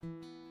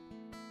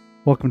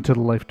Welcome to the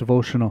Life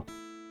Devotional.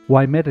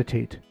 Why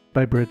Meditate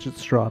by Brigitte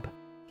Straub.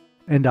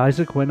 And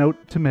Isaac went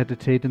out to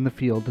meditate in the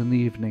field in the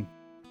evening.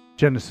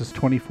 Genesis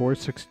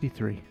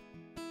 24:63.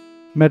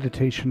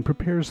 Meditation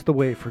prepares the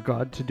way for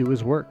God to do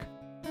His work.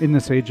 In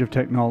this age of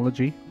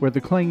technology, where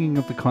the clanging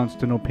of the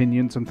constant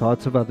opinions and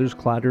thoughts of others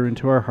clatter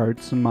into our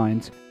hearts and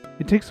minds,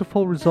 it takes a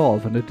full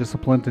resolve and a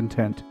disciplined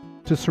intent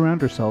to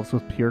surround ourselves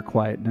with pure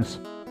quietness.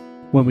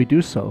 When we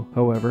do so,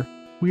 however,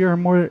 we are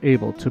more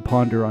able to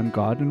ponder on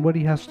God and what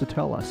He has to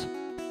tell us.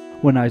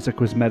 When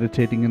Isaac was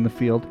meditating in the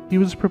field, he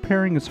was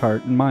preparing his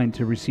heart and mind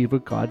to receive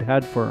what God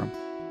had for him,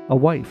 a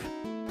wife.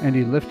 And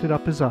he lifted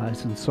up his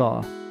eyes and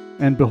saw,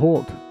 and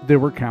behold, there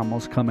were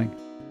camels coming.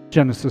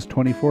 Genesis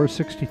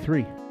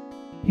 24:63.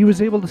 He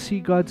was able to see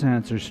God's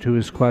answers to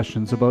his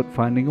questions about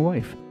finding a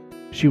wife.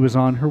 She was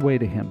on her way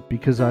to him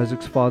because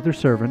Isaac's father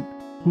servant,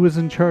 who was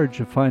in charge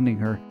of finding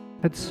her,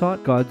 had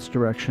sought God's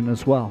direction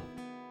as well.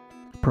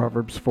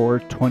 Proverbs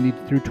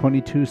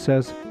 4:20-22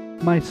 says,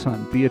 "My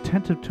son, be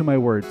attentive to my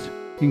words.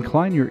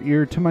 Incline your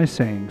ear to my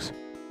sayings.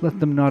 Let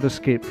them not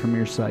escape from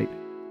your sight.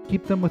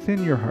 Keep them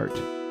within your heart,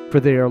 for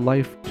they are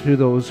life to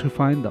those who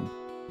find them,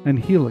 and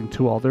healing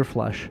to all their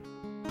flesh."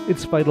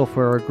 It's vital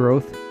for our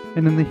growth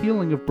and in the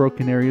healing of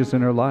broken areas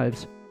in our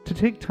lives to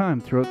take time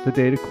throughout the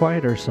day to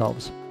quiet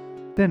ourselves.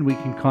 Then we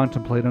can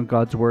contemplate on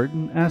God's Word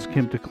and ask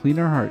Him to clean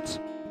our hearts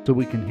so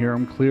we can hear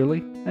Him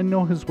clearly and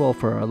know His will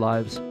for our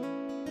lives.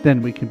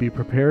 Then we can be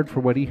prepared for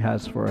what He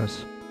has for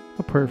us.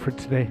 A prayer for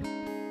today.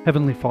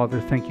 Heavenly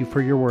Father, thank you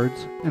for your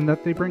words and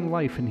that they bring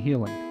life and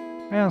healing.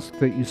 I ask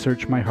that you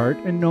search my heart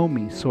and know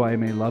me so I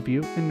may love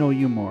you and know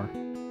you more.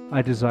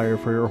 I desire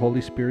for your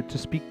Holy Spirit to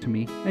speak to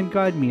me and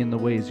guide me in the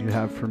ways you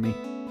have for me.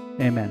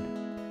 Amen.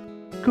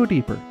 Go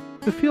deeper.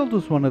 The field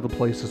was one of the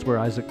places where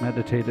Isaac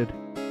meditated.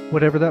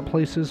 Whatever that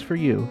place is for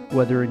you,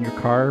 whether in your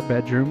car,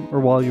 bedroom,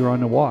 or while you're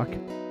on a walk,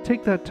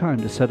 take that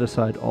time to set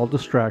aside all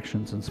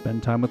distractions and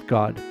spend time with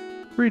God.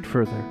 Read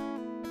further.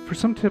 For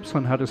some tips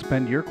on how to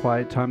spend your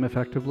quiet time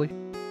effectively,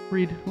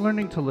 read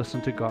Learning to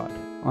Listen to God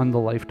on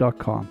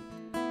thelife.com.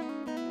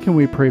 Can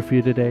we pray for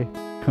you today?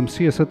 Come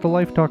see us at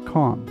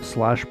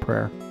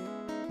thelife.com/prayer.